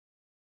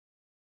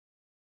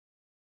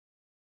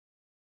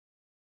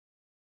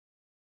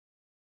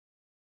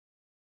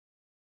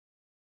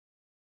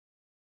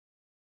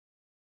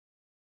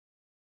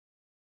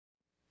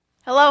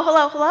Hello,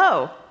 hello,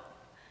 hello.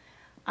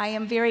 I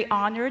am very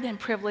honored and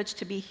privileged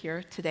to be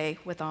here today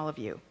with all of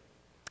you.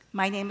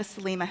 My name is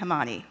Salima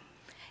Hemani,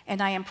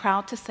 and I am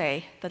proud to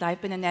say that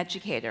I've been an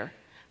educator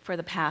for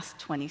the past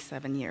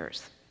 27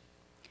 years.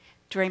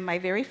 During my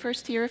very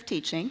first year of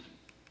teaching,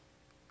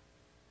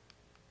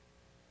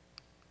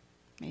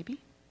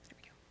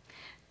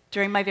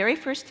 During my very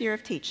first year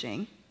of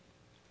teaching,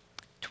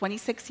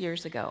 26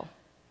 years ago,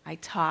 I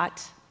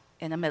taught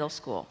in a middle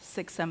school,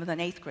 6th, 7th,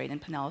 and 8th grade in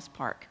Pinellas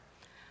Park.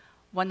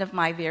 One of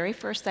my very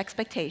first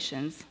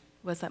expectations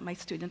was that my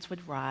students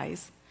would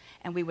rise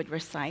and we would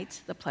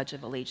recite the Pledge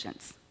of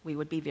Allegiance. We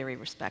would be very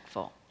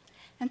respectful.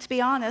 And to be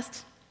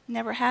honest,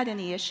 never had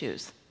any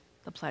issues.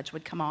 The pledge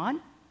would come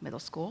on, middle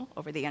school,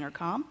 over the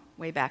intercom,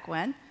 way back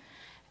when,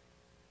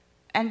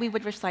 and we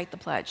would recite the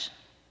pledge.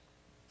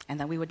 And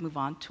then we would move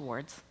on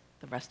towards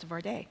the rest of our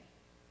day.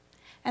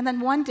 And then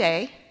one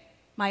day,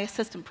 my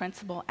assistant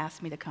principal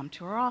asked me to come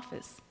to her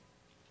office.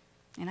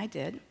 And I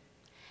did.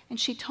 And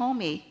she told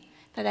me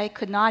that I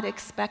could not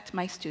expect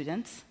my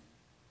students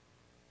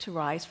to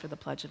rise for the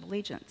Pledge of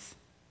Allegiance.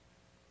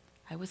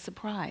 I was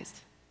surprised.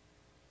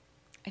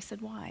 I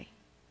said, why?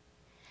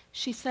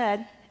 She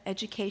said,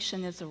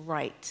 education is a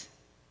right,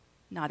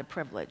 not a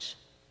privilege.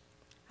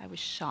 I was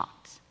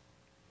shocked.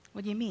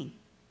 What do you mean?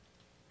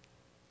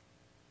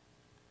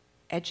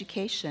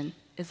 Education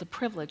is a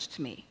privilege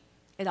to me.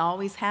 It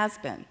always has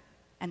been,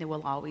 and it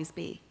will always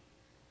be.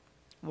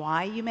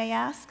 Why, you may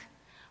ask?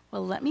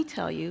 Well, let me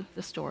tell you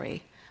the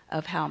story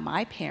of how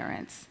my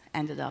parents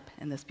ended up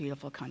in this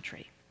beautiful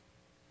country.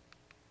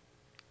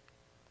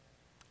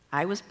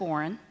 I was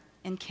born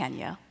in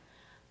Kenya,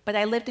 but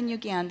I lived in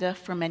Uganda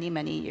for many,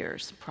 many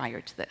years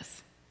prior to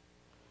this.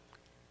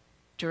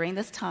 During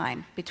this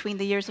time, between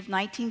the years of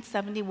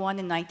 1971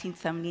 and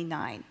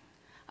 1979,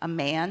 a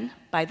man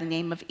by the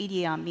name of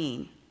Idi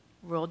Amin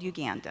ruled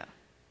Uganda.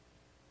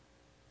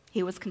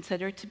 He was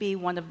considered to be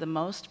one of the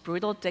most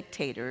brutal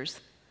dictators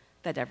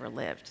that ever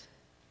lived.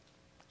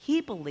 He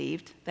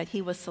believed that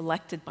he was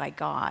selected by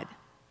God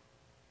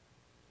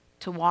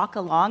to walk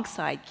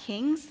alongside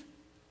kings,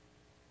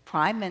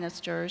 prime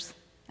ministers,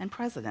 and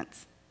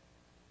presidents.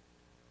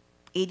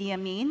 Idi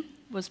Amin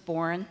was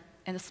born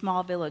in a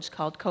small village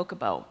called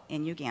Kokobo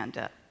in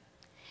Uganda.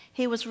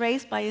 He was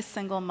raised by a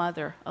single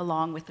mother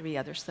along with 3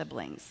 other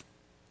siblings.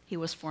 He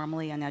was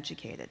formerly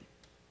uneducated.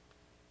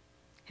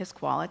 His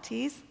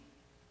qualities,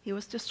 he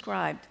was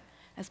described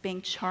as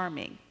being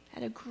charming,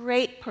 had a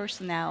great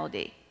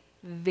personality,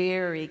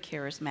 very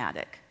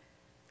charismatic,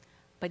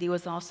 but he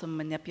was also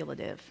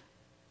manipulative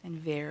and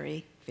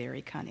very,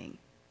 very cunning.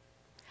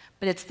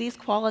 But it's these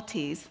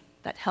qualities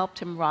that helped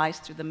him rise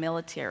through the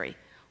military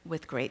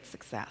with great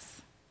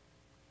success.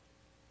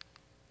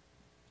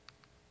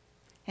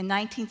 In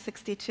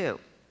 1962,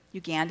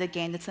 Uganda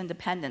gained its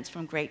independence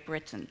from Great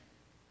Britain,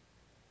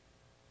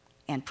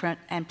 and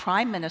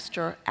Prime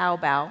Minister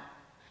Albao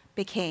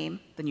became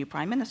the new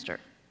Prime Minister.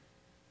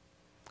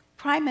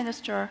 Prime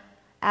Minister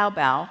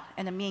Albao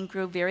and Amin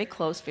grew very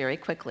close very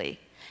quickly,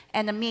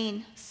 and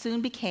Amin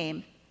soon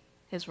became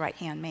his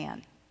right-hand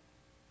man.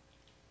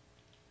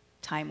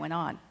 Time went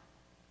on,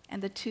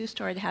 and the two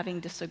started having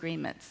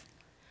disagreements,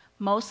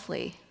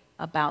 mostly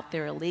about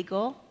their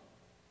illegal,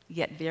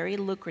 yet very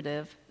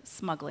lucrative,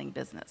 smuggling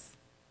business.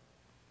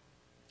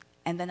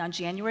 And then on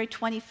January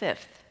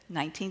 25th,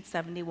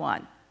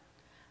 1971,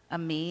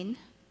 Amin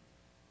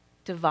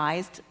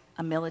devised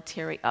a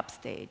military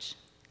upstage,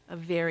 a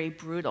very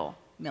brutal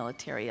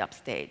military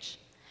upstage,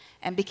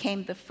 and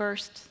became the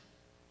first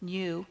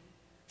new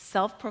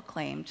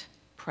self-proclaimed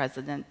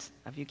president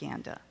of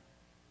Uganda.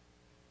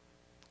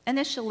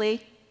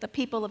 Initially, the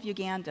people of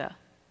Uganda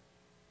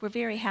were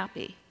very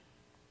happy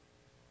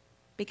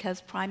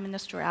because Prime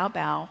Minister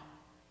Albao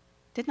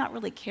did not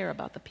really care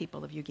about the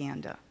people of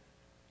Uganda.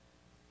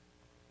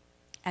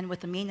 And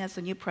with Amin as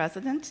the new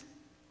president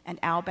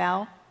and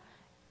Albao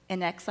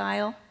in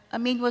exile,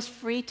 Amin was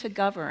free to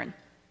govern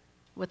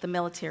with the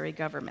military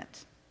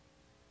government.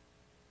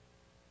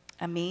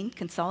 Amin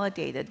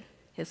consolidated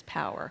his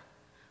power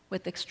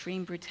with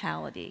extreme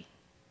brutality,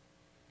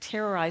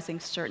 terrorizing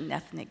certain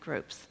ethnic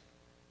groups.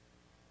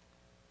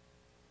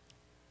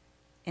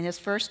 In his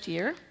first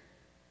year,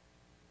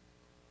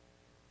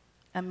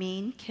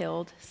 Amin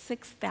killed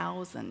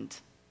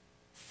 6,000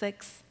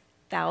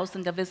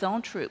 of his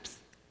own troops,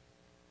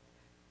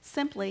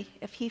 simply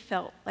if he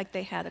felt like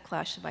they had a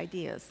clash of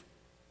ideas.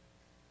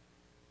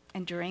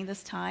 And during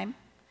this time,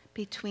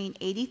 between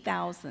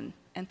 80,000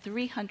 and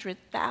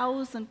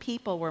 300,000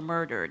 people were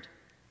murdered.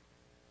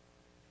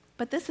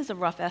 But this is a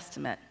rough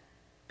estimate,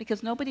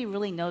 because nobody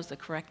really knows the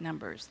correct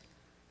numbers,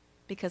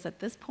 because at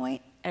this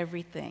point,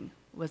 everything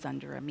was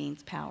under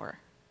Amin's power.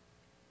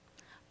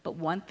 But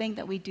one thing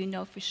that we do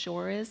know for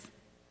sure is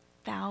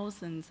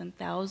thousands and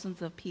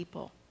thousands of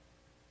people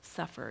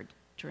suffered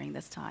during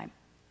this time,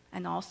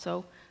 and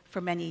also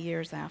for many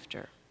years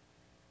after.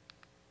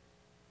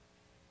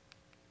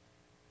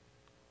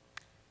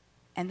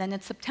 And then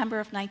in September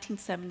of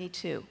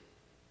 1972,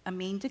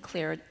 Amin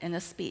declared in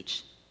a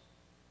speech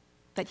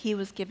that he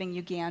was giving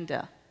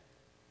Uganda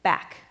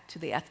back to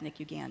the ethnic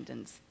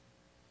Ugandans.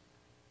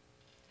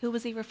 Who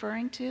was he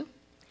referring to?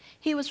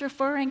 He was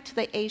referring to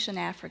the Asian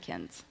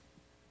Africans.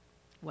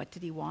 What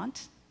did he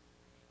want?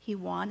 He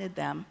wanted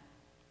them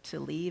to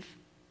leave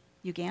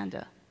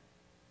Uganda.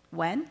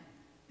 When?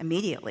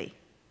 Immediately.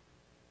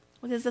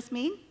 What does this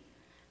mean?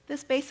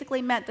 This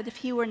basically meant that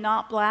if you were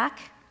not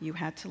black, you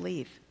had to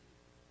leave.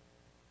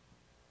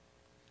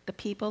 The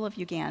people of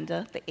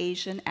Uganda, the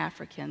Asian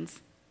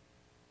Africans,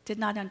 did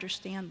not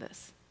understand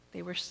this.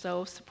 They were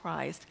so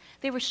surprised.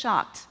 They were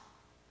shocked.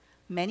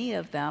 Many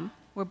of them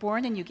were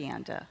born in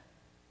Uganda.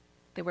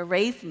 They were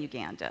raised in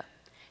Uganda.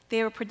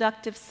 They were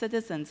productive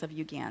citizens of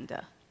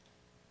Uganda.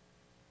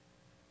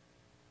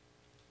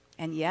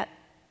 And yet,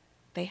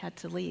 they had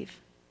to leave.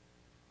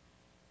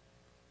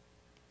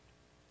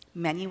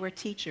 Many were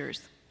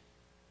teachers.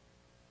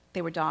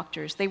 They were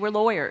doctors. They were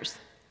lawyers.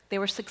 They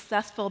were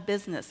successful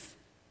business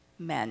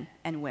men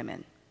and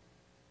women.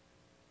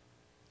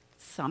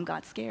 Some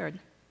got scared,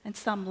 and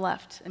some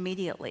left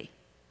immediately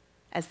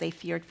as they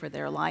feared for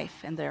their life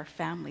and their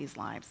families'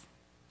 lives.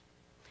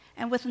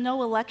 And with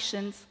no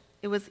elections,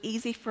 it was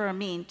easy for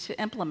Amin to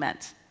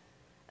implement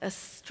a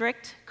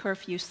strict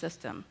curfew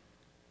system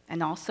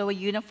and also a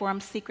uniform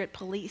secret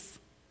police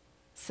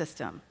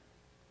system,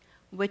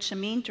 which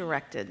Amin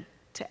directed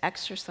to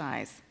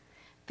exercise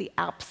the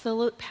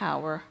absolute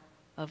power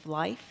of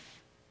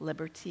life,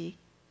 liberty,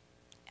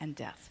 and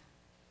death.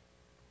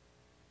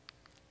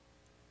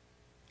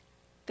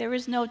 There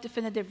is no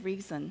definitive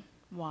reason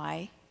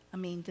why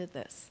Amin did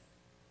this.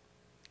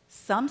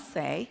 Some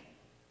say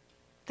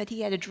that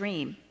he had a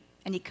dream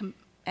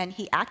and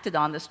he acted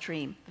on this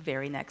dream the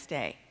very next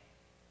day.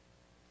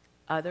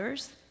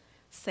 Others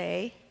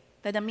say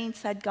that Amin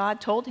said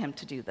God told him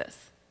to do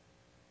this.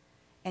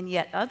 And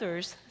yet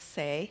others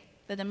say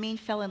that Amin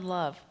fell in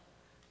love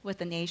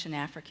with an Asian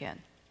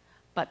African,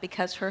 but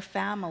because her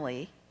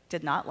family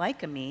did not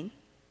like Amin,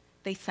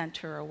 they sent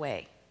her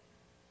away.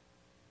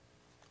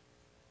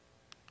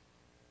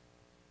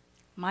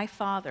 My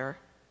father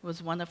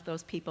was one of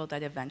those people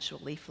that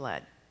eventually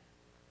fled.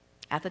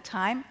 At the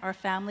time, our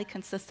family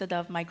consisted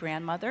of my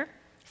grandmother,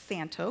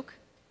 Santok,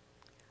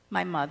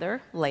 my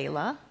mother,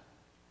 Layla,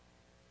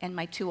 and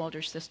my two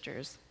older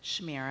sisters,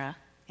 Shamira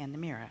and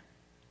Namira.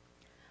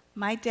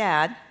 My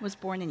dad was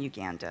born in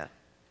Uganda.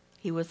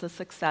 He was a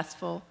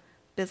successful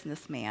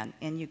businessman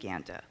in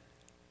Uganda.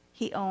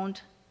 He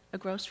owned a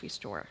grocery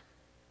store.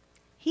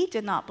 He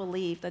did not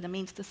believe that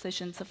Amin's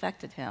decisions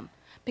affected him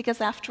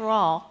because, after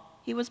all,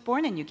 he was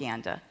born in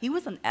Uganda. He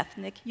was an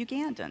ethnic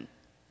Ugandan.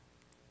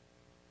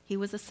 He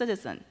was a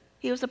citizen.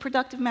 He was a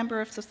productive member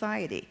of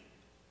society.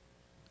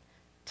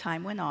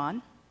 Time went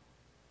on,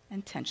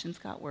 and tensions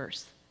got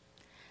worse.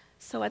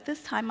 So at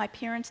this time, my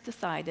parents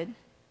decided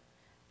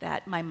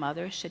that my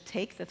mother should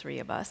take the three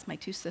of us, my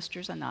two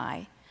sisters and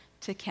I,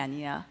 to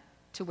Kenya,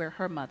 to where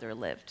her mother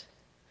lived,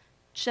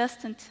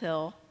 just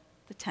until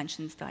the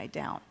tensions died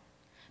down.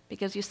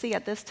 Because you see,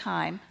 at this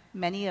time,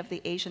 many of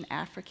the Asian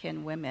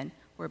African women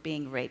were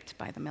being raped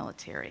by the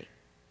military.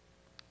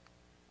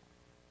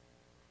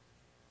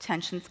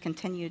 Tensions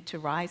continued to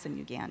rise in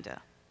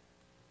Uganda.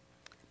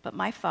 But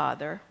my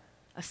father,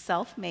 a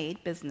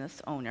self-made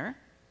business owner,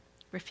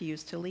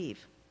 refused to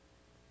leave.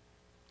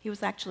 He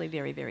was actually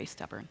very, very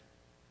stubborn.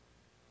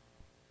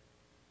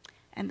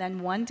 And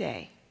then one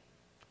day,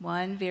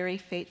 one very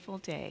fateful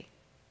day,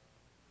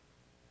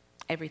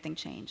 everything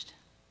changed.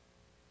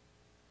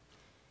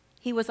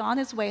 He was on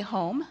his way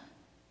home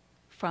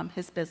from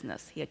his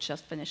business. He had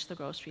just finished the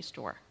grocery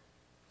store.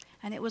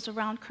 And it was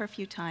around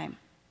curfew time.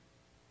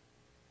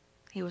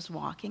 He was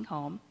walking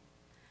home,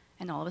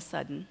 and all of a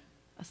sudden,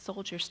 a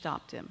soldier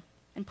stopped him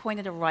and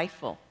pointed a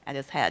rifle at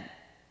his head.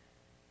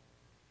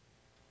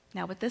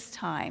 Now, at this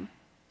time,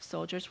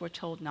 soldiers were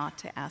told not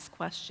to ask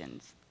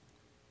questions.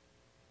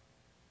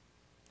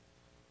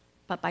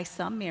 But by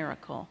some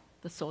miracle,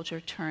 the soldier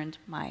turned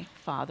my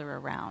father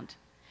around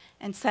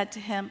and said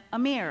to him,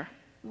 "Amir,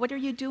 what are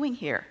you doing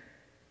here?"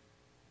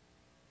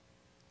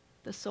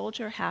 The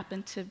soldier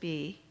happened to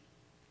be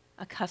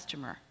a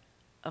customer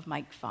of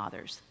my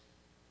father's.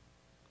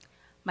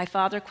 My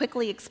father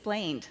quickly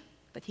explained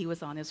that he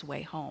was on his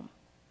way home,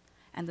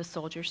 and the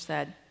soldier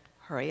said,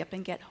 "Hurry up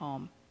and get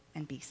home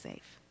and be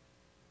safe."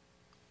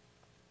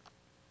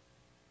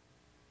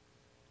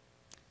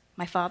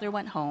 My father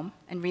went home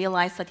and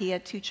realized that he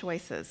had two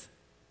choices.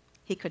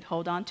 He could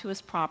hold on to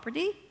his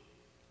property,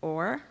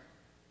 or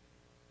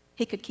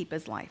he could keep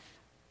his life.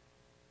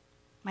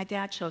 My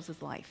dad chose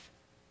his life.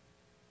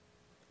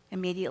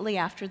 Immediately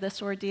after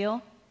this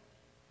ordeal,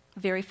 the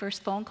very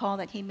first phone call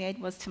that he made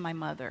was to my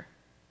mother.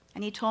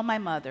 And he told my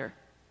mother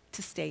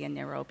to stay in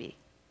Nairobi,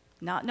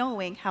 not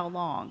knowing how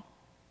long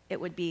it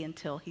would be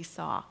until he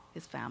saw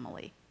his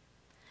family.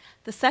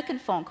 The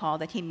second phone call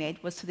that he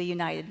made was to the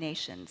United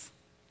Nations.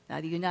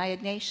 Now, the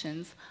United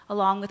Nations,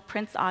 along with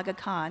Prince Aga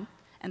Khan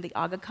and the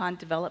Aga Khan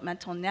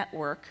Developmental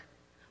Network,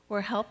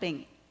 were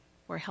helping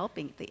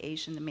the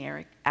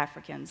Asian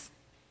Africans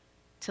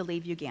to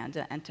leave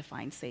Uganda and to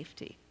find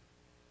safety.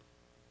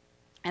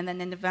 And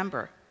then in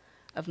November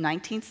of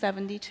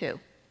 1972,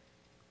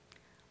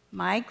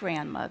 My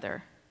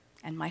grandmother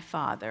and my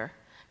father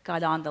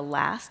got on the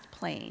last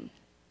plane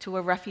to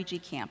a refugee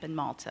camp in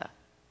Malta.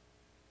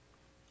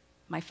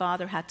 My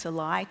father had to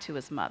lie to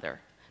his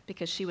mother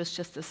because she was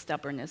just as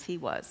stubborn as he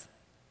was,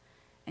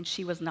 and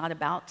she was not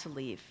about to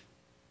leave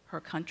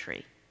her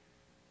country,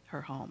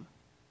 her home.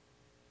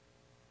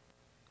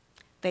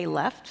 They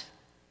left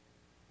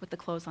with the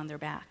clothes on their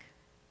back.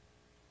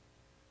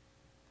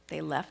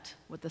 They left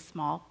with a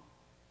small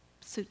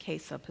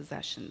suitcase of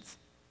possessions.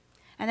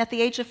 And at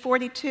the age of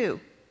 42,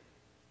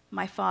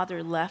 my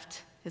father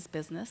left his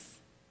business,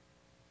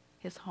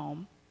 his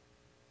home,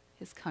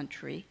 his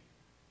country,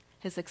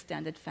 his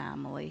extended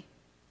family,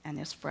 and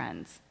his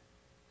friends.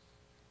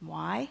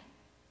 Why?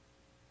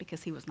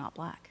 Because he was not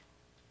black.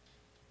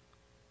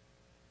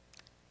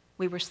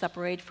 We were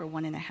separated for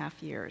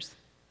 1.5 years.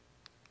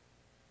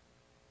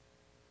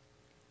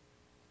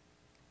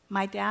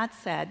 My dad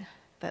said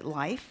that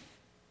life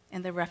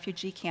in the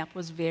refugee camp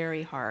was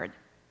very hard.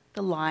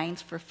 The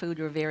lines for food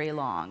were very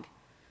long,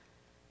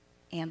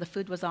 and the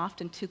food was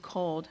often too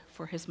cold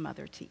for his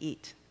mother to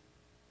eat.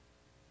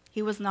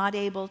 He was not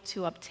able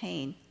to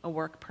obtain a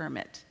work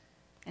permit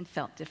and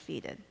felt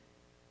defeated.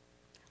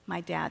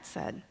 My dad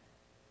said,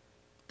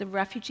 "The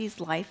refugee's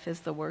life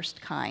is the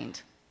worst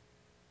kind.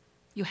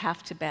 You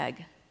have to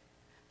beg.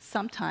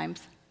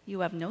 Sometimes you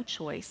have no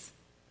choice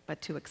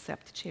but to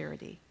accept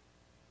charity."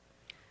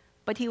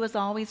 But he was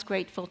always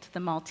grateful to the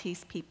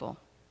Maltese people.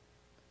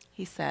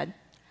 He said,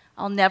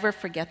 "I'll never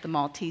forget the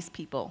Maltese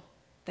people.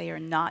 They are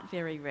not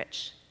very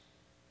rich,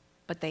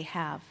 but they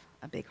have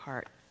a big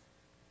heart."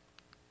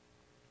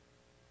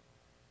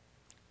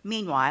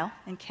 Meanwhile,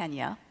 in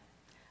Kenya,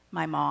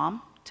 my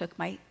mom took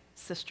my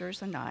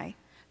sisters and I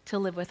to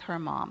live with her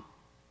mom,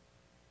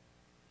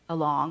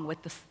 along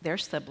with their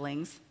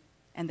siblings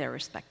and their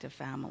respective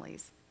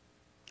families.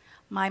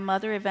 My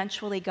mother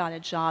eventually got a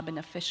job in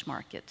a fish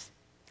market,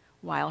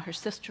 while her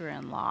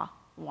sister-in-law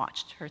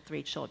watched her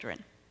 3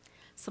 children.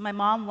 So my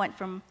mom went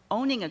from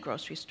owning a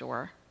grocery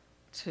store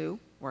to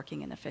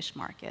working in a fish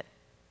market.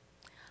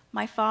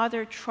 My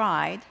father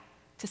tried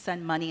to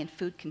send money in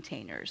food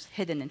containers,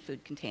 hidden in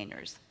food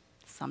containers.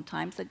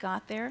 Sometimes it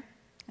got there,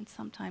 and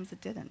sometimes it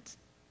didn't.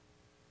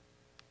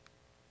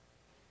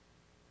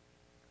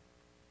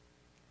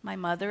 My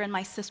mother and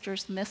my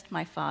sisters missed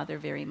my father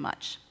very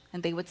much,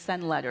 and they would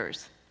send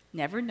letters,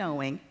 never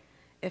knowing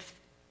if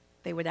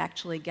they would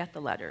actually get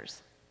the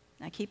letters.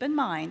 Now keep in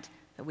mind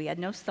that we had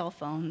no cell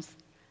phones,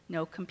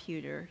 no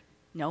computer,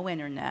 no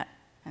internet,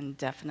 and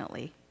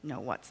definitely no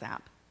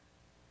WhatsApp.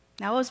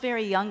 Now I was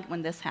very young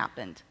when this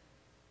happened.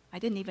 I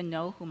didn't even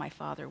know who my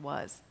father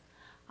was.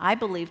 I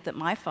believed that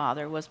my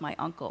father was my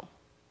uncle,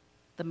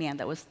 the man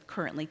that was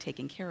currently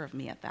taking care of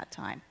me at that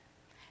time,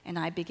 and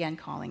I began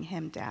calling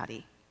him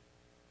Daddy.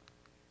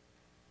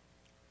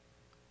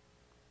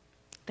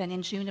 Then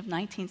in June of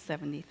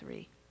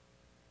 1973,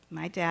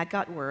 my dad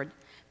got word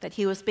that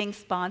he was being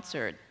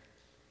sponsored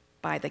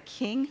by the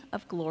King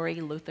of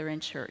Glory Lutheran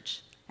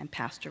Church and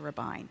Pastor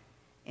Rabine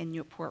in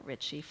Newport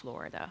Richey,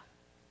 Florida,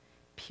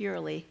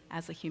 purely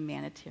as a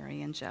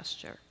humanitarian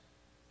gesture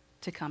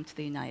to come to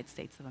the United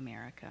States of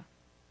America.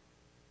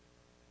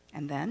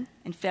 And then,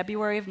 in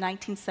February of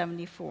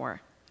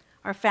 1974,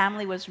 our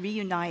family was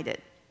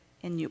reunited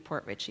in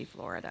Newport Richey,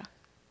 Florida.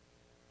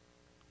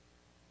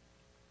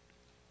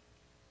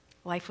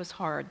 Life was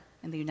hard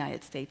in the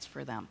United States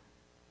for them.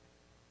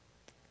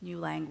 New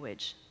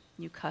language,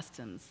 new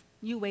customs,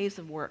 new ways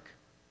of work,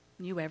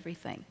 new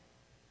everything.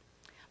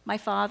 My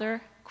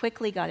father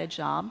quickly got a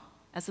job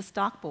as a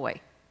stock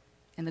boy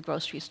in the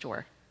grocery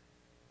store,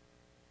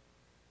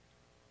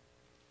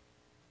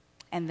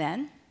 and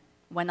then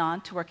went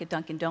on to work at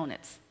Dunkin'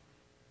 Donuts.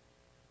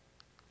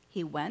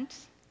 He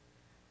went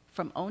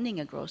from owning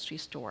a grocery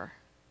store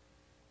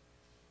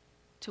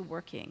to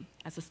working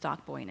as a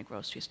stock boy in a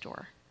grocery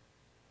store.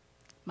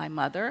 My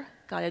mother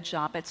got a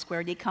job at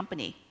Square D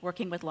Company,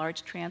 working with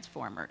large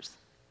transformers.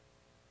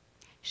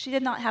 She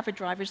did not have a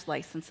driver's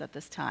license at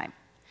this time,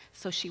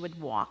 so she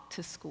would walk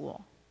to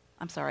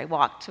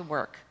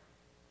work,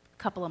 a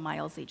couple of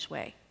miles each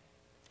way.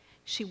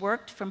 She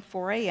worked from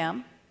 4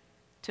 a.m.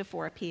 to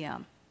 4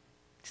 p.m.,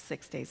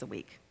 6 days a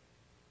week.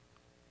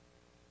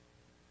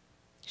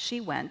 She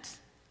went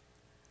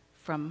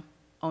from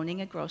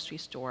owning a grocery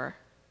store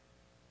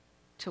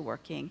to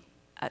working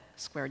at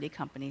Square D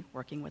Company,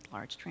 working with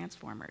large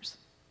transformers.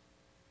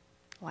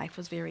 Life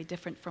was very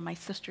different for my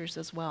sisters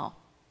as well.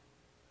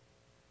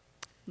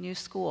 New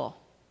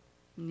school,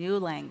 new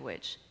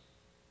language.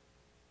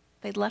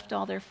 They'd left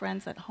all their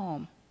friends at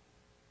home,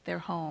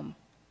 their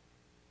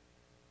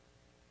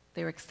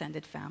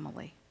extended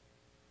family.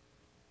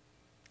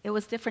 It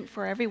was different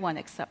for everyone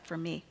except for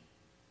me.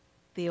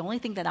 The only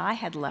thing that I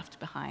had left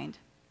behind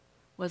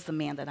was the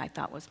man that I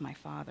thought was my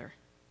father,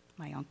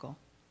 my uncle.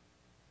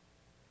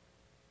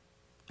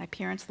 My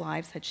parents'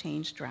 lives had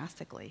changed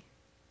drastically.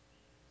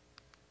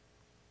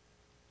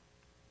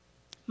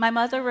 My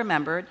mother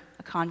remembered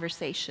a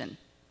conversation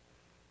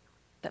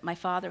that my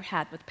father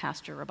had with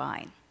Pastor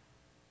Rabine.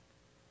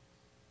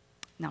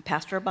 Now,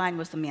 Pastor Rabine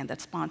was the man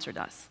that sponsored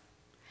us.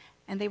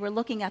 and they were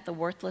looking at the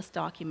worthless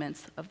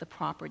documents of the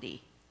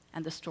property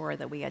and the store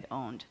that we had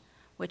owned,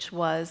 which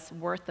was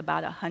worth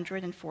about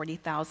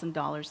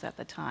 $140,000 at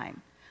the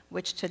time,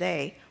 which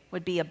today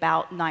would be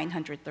about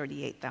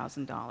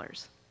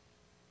 $938,000.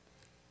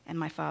 And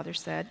my father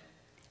said,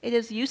 "It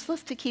is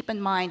useless to keep in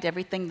mind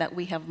everything that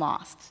we have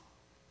lost.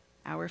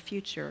 Our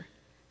future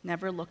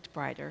never looked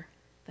brighter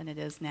than it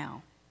is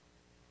now."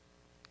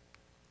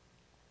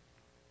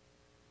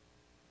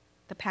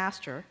 The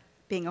pastor,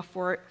 being a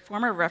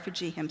former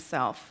refugee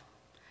himself,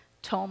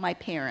 told my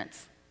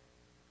parents,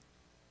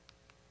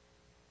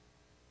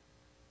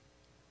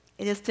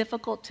 "It is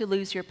difficult to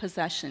lose your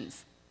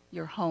possessions,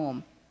 your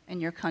home, and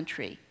your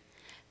country.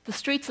 The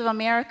streets of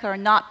America are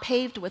not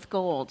paved with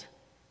gold,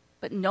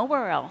 but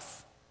nowhere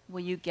else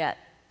will you get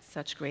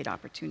such great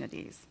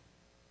opportunities."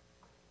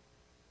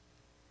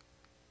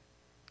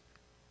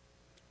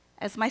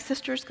 As my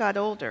sisters got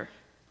older,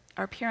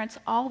 our parents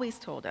always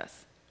told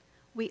us,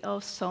 "We owe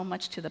so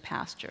much to the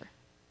pastor."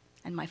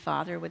 And my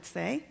father would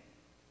say,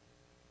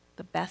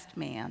 "The best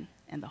man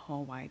in the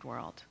whole wide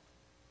world."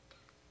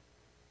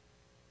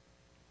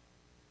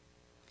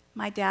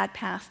 My dad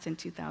passed in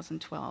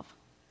 2012,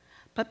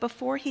 but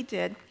before he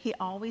did, he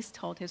always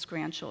told his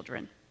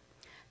grandchildren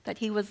that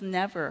he was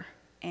never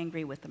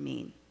angry with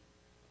Amin.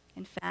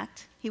 In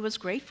fact, he was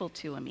grateful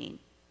to Amin,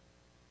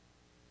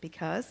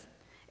 because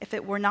if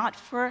it were not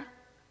for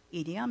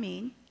Idi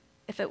Amin,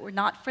 if it were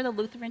not for the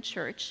Lutheran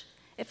Church,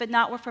 if it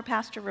not were for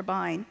Pastor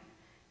Rabine,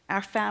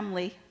 our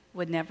family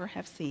would never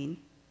have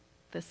seen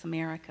this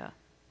America.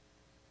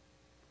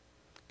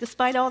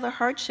 Despite all the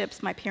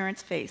hardships my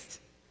parents faced,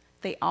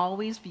 they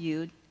always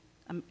viewed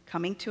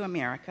coming to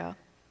America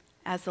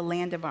as a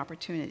land of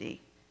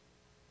opportunity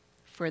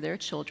for their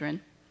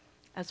children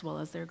as well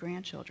as their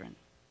grandchildren.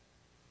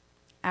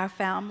 Our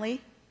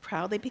family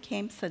proudly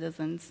became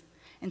citizens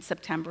in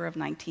September of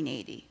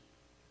 1980.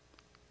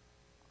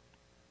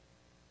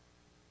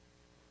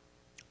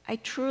 I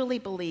truly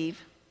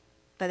believe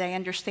that I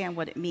understand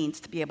what it means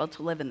to be able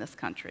to live in this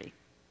country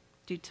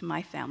due to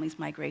my family's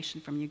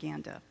migration from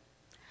Uganda.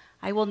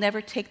 I will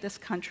never take this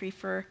country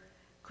for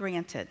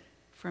granted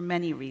for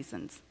many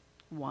reasons.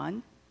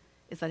 One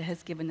is that it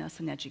has given us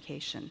an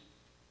education,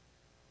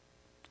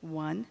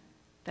 one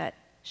that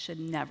should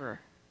never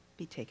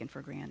be taken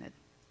for granted.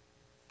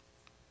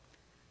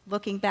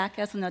 Looking back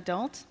as an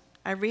adult,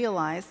 I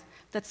realize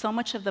that so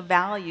much of the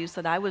values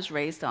that I was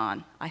raised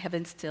on, I have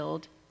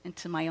instilled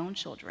into my own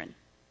children.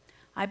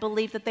 I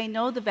believe that they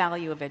know the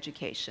value of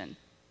education,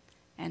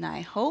 and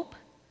I hope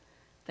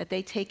that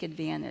they take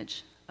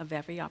advantage of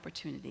every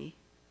opportunity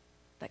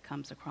that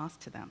comes across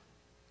to them.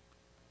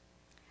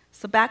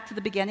 So back to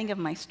the beginning of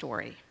my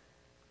story.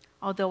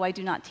 Although I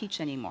do not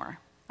teach anymore,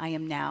 I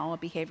am now a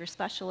behavior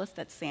specialist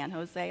at San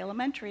Jose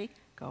Elementary.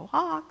 Go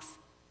Hawks!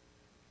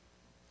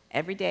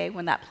 Every day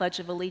when that Pledge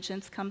of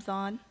Allegiance comes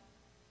on,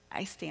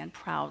 I stand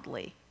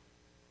proudly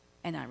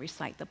and I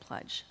recite the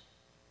pledge.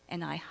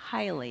 And I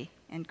highly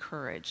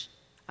encourage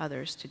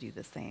others to do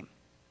the same.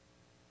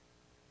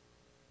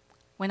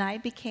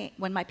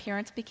 When my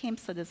parents became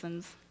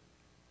citizens,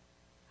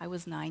 I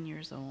was 9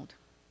 years old.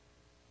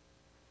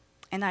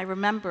 And I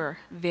remember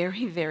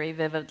very, very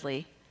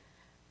vividly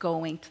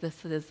going to the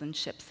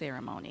citizenship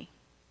ceremony.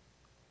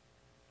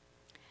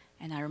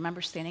 And I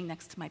remember standing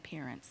next to my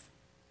parents.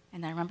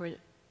 And I remember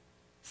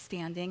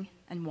standing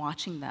and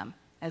watching them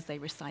as they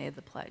recited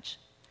the pledge.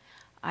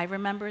 I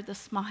remember the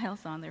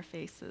smiles on their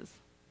faces.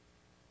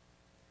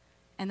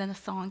 And then a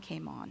song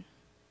came on,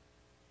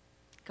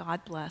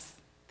 "God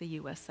Bless the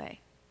USA."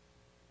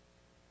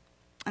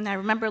 And I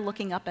remember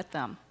looking up at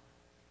them,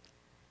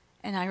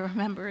 and I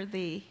remember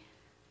the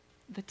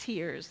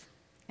tears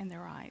in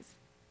their eyes.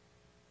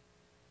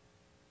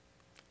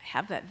 I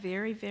have that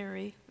very,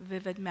 very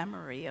vivid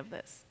memory of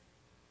this.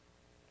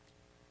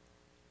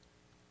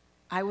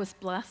 I was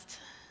blessed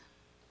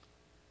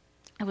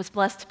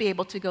to be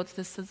able to go to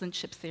the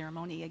citizenship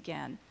ceremony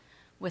again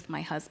with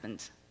my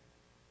husband.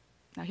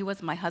 Now, he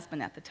wasn't my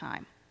husband at the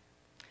time,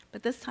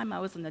 but this time I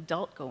was an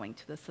adult going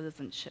to the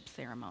citizenship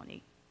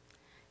ceremony.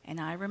 And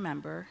I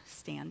remember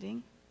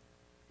standing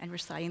and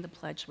reciting the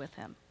pledge with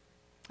him.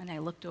 And I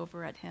looked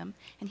over at him,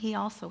 and he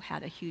also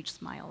had a huge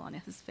smile on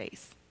his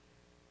face.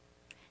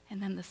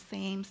 And then the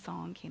same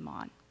song came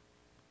on.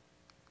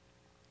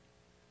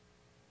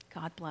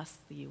 "God Bless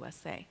the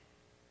USA."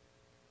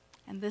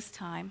 And this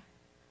time,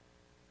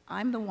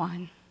 I'm the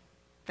one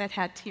that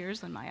had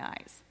tears in my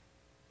eyes.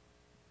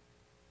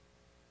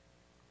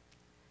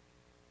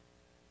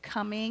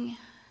 Coming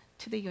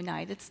to the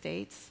United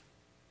States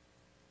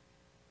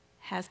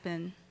has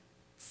been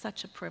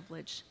such a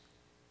privilege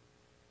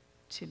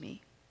to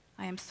me.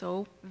 I am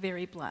so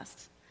very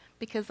blessed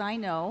because I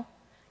know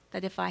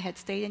that if I had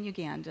stayed in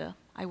Uganda,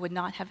 I would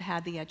not have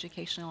had the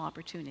educational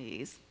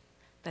opportunities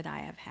that I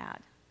have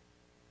had.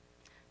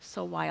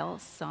 So while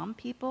some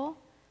people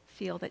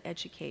feel that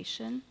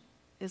education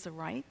is a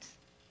right,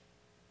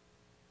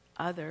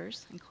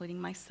 others, including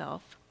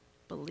myself,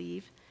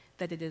 believe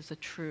that it is a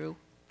true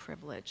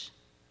privilege.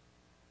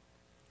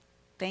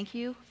 thank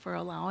you for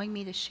allowing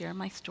me to share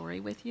my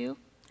story with you,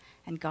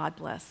 and God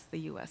bless the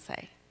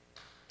USA.